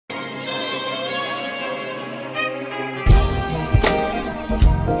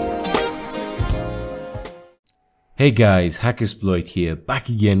Hey guys, HackerSploit here, back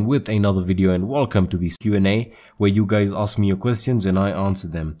again with another video, and welcome to this Q&A where you guys ask me your questions and I answer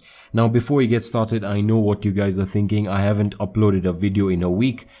them. Now before we get started, I know what you guys are thinking. I haven't uploaded a video in a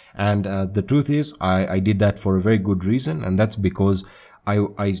week, and the truth is I did that for a very good reason, and that's because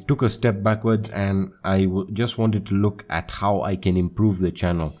I took a step backwards and I just wanted to look at how I can improve the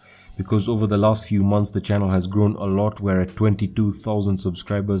channel. Because over the last few months the channel has grown a lot. We're at 22,000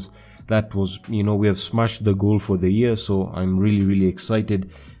 subscribers. That was, we have smashed the goal for the year, so I'm really excited,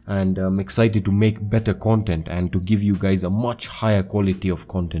 and I'm excited to make better content and to give you guys a much higher quality of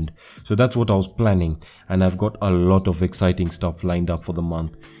content. So that's what I was planning, and I've got a lot of exciting stuff lined up for the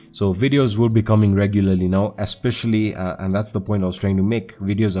month. So videos will be coming regularly now, especially and that's the point I was trying to make.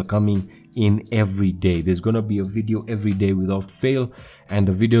 Videos are coming in every day. There's gonna be a video every day without fail, and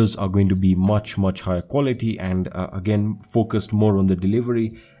the videos are going to be much higher quality, and again focused more on the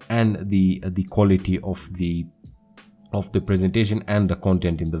delivery and the quality of the presentation and the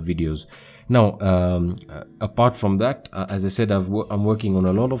content in the videos. Now apart from that, as I said, I'm working on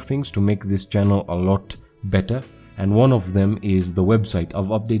a lot of things to make this channel a lot better, and one of them is the website. I've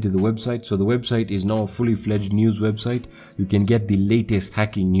updated the website, so the website is now a fully fledged news website. You can get the latest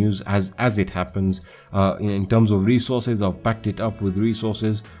hacking news as it happens. In terms of resources, I've packed it up with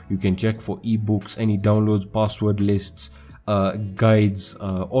resources. You can check for ebooks, any downloads, password lists, guides,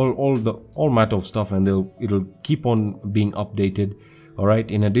 all matter of stuff, and it'll keep on being updated. All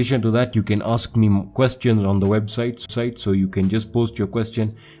right, in addition to that, you can ask me questions on the website, so you can just post your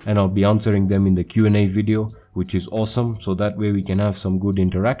question and I'll be answering them in the Q&A video, which is awesome. So that way we can have some good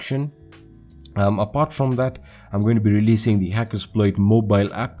interaction. Apart from that, I'm going to be releasing the HackerSploit mobile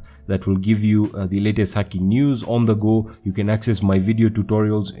app that will give you the latest hacking news on the go. You can access my video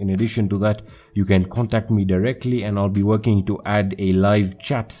tutorials. In addition to that, you can contact me directly, and I'll be working to add a live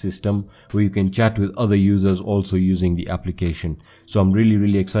chat system where you can chat with other users also using the application. So I'm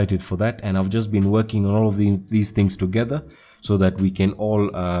really excited for that, and I've just been working on all of these things together so that we can all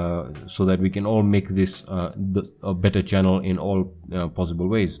make this a better channel in all possible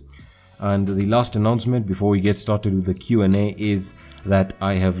ways. And the last announcement before we get started with the Q&A is that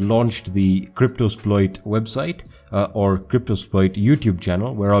I have launched the HackerSploit website or HackerSploit YouTube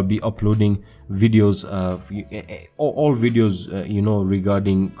channel, where I'll be uploading videos, all videos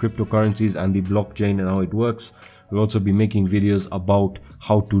regarding cryptocurrencies and the blockchain and how it works. We'll also be making videos about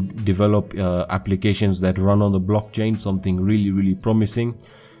how to develop applications that run on the blockchain, something really promising.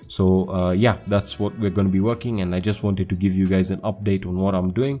 So yeah, that's what we're going to be working, and I just wanted to give you guys an update on what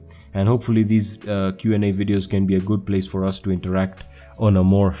I'm doing, and hopefully these Q&A videos can be a good place for us to interact on a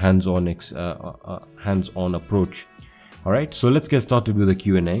more hands-on approach. All right, so let's get started with the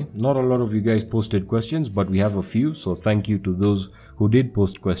Q&A. Not a lot of you guys posted questions, but we have a few, so thank you to those who did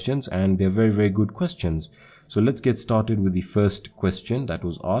post questions, and they're very good questions. So let's get started with the first question that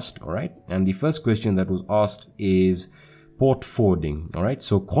was asked. All right, and the first question that was asked is port forwarding. All right,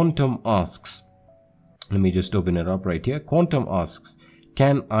 so Quantum asks, let me just open it up right here. Quantum asks,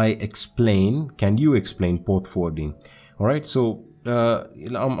 can you explain port forwarding? All right, so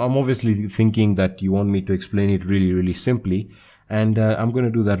I'm obviously thinking that you want me to explain it really simply, and I'm going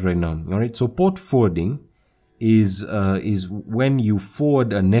to do that right now. All right, so port forwarding is when you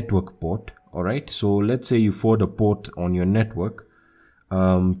forward a network port. All right, so let's say you forward a port on your network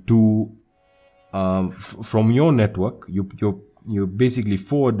from your network. You basically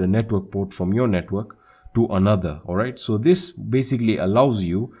forward the network port from your network to another. All right, so this basically allows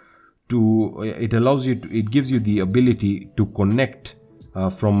you to it gives you the ability to connect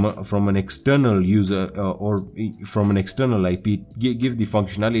from an external user or from an external IP, give the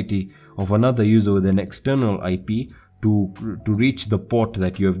functionality of another user with an external IP to reach the port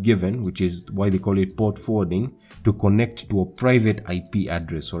that you have given, which is why they call it port forwarding, to connect to a private IP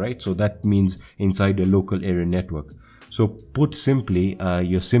address. All right, so that means inside a local area network. So put simply,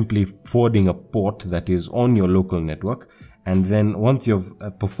 you're simply forwarding a port that is on your local network, and then once you've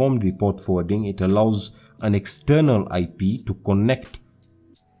performed the port forwarding, it allows an external IP to connect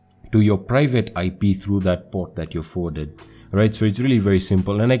to your private IP through that port that you forwarded. Right, so it's really very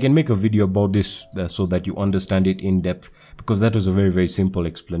simple, and I can make a video about this so that you understand it in depth, because that was a very simple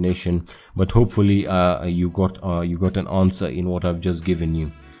explanation. But hopefully you got an answer in what I've just given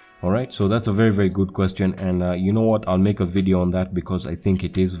you. All right, so that's a very good question, and you know what, I'll make a video on that because I think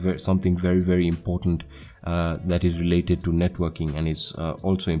it is something very important that is related to networking, and it's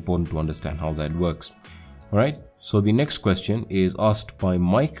also important to understand how that works. All right, so the next question is asked by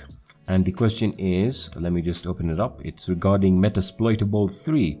Mike. And the question is, let me just open it up. It's regarding Metasploitable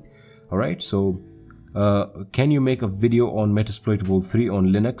 3. All right, so can you make a video on Metasploitable 3 on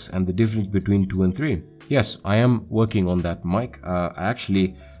Linux and the difference between 2 and 3? yes, I am working on that mic. I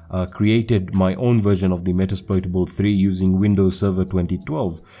actually created my own version of the Metasploitable 3 using Windows Server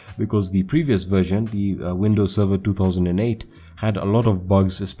 2012, because the previous version, the Windows Server 2008, had a lot of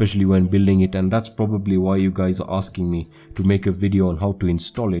bugs, especially when building it, and that's probably why you guys are asking me to make a video on how to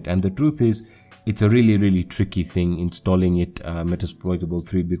install it. And the truth is, it's a really tricky thing installing it, Metasploitable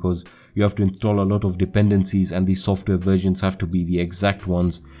 3, because you have to install a lot of dependencies and the software versions have to be the exact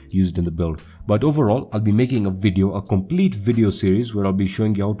ones used in the build. But overall, I'll be making a complete video series where I'll be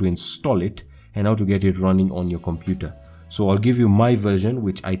showing you how to install it and how to get it running on your computer. So I'll give you my version,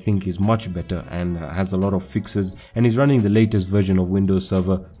 which I think is much better and has a lot of fixes and is running the latest version of Windows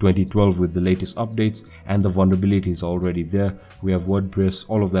Server 2012 with the latest updates, and the vulnerabilities are already there. We have WordPress,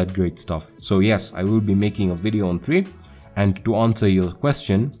 all of that great stuff. So yes, I will be making a video on 3. And to answer your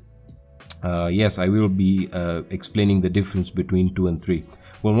question, yes, I will be explaining the difference between 2 and 3.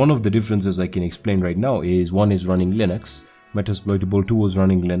 Well, one of the differences I can explain right now is one is running Linux, Metasploitable 2 was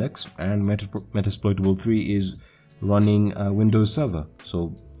running Linux, and Metasploitable 3 is running Windows Server.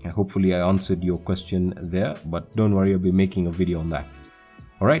 So hopefully I answered your question there, but don't worry, I'll be making a video on that.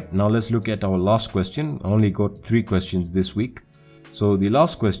 Alright, now let's look at our last question. I only got 3 questions this week. So the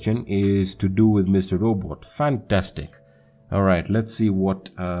last question is to do with Mr. Robot. Fantastic. Alright, let's see what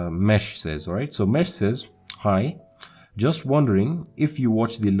Mesh says. Alright, so Mesh says, hi, just wondering if you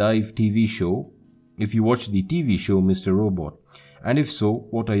watch the live TV show, Mr. Robot, and if so,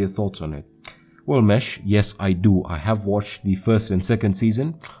 what are your thoughts on it? Well, Mesh, yes, I do. I have watched the 1st and 2nd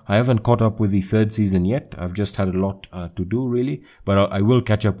season. I haven't caught up with the 3rd season yet. I've just had a lot to do, really, but I will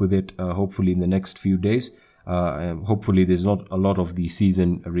catch up with it hopefully in the next few days. Hopefully there's not a lot of the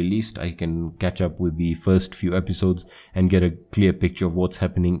season released. I can catch up with the first few episodes and get a clear picture of what's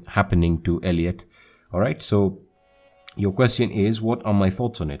happening to Elliot. Alright, so your question is, what are my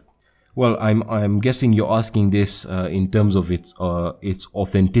thoughts on it? Well, I'm guessing you're asking this in terms of its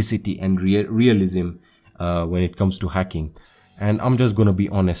authenticity and realism when it comes to hacking. And I'm just gonna be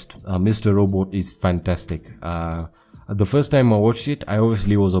honest, Mr. Robot is fantastic. The first time I watched it, I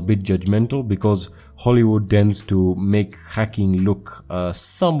obviously was a bit judgmental because Hollywood tends to make hacking look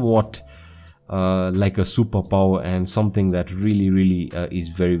somewhat like a superpower and something that really is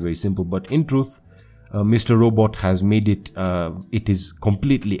very simple. But in truth, Mr. Robot has made it, it is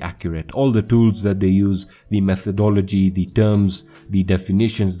completely accurate. All the tools that they use, the methodology, the terms, the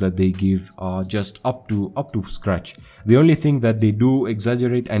definitions that they give are just up to scratch. The only thing that they do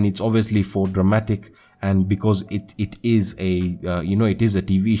exaggerate, and it's obviously for dramatic, and because it is a it is a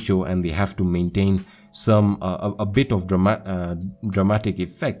TV show and they have to maintain some a bit of dramatic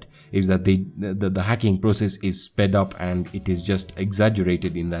effect, is that the hacking process is sped up and it is just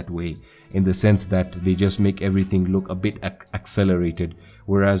exaggerated in that way, in the sense that they just make everything look a bit accelerated,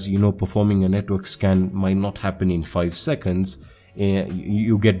 whereas performing a network scan might not happen in 5 seconds.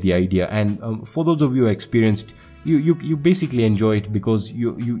 You get the idea. And for those of you who are experienced, you basically enjoy it because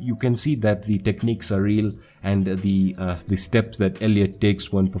you can see that the techniques are real, and the steps that Elliot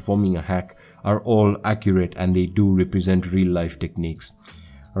takes when performing a hack are all accurate and they do represent real life techniques.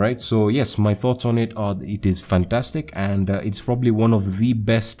 Alright, so yes, my thoughts on it are it is fantastic, and it's probably one of the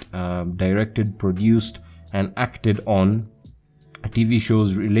best directed, produced and acted on TV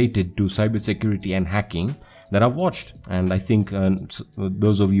shows related to cybersecurity and hacking that I've watched, and I think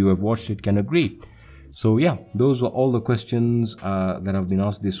those of you who have watched it can agree. So yeah, those were all the questions that have been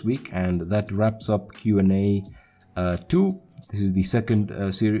asked this week, and that wraps up Q&A 2. This is the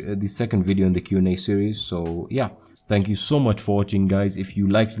second video in the Q&A series. So yeah, thank you so much for watching, guys. If you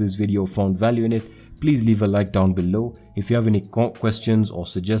liked this video, found value in it, please leave a like down below. If you have any questions or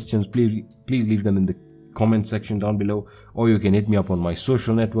suggestions, please leave them in the comment section down below, or you can hit me up on my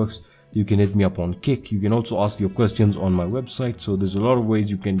social networks. You can hit me up on Kik. You can also ask your questions on my website. So there's a lot of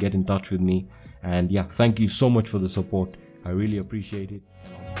ways you can get in touch with me. And yeah, thank you so much for the support. I really appreciate it.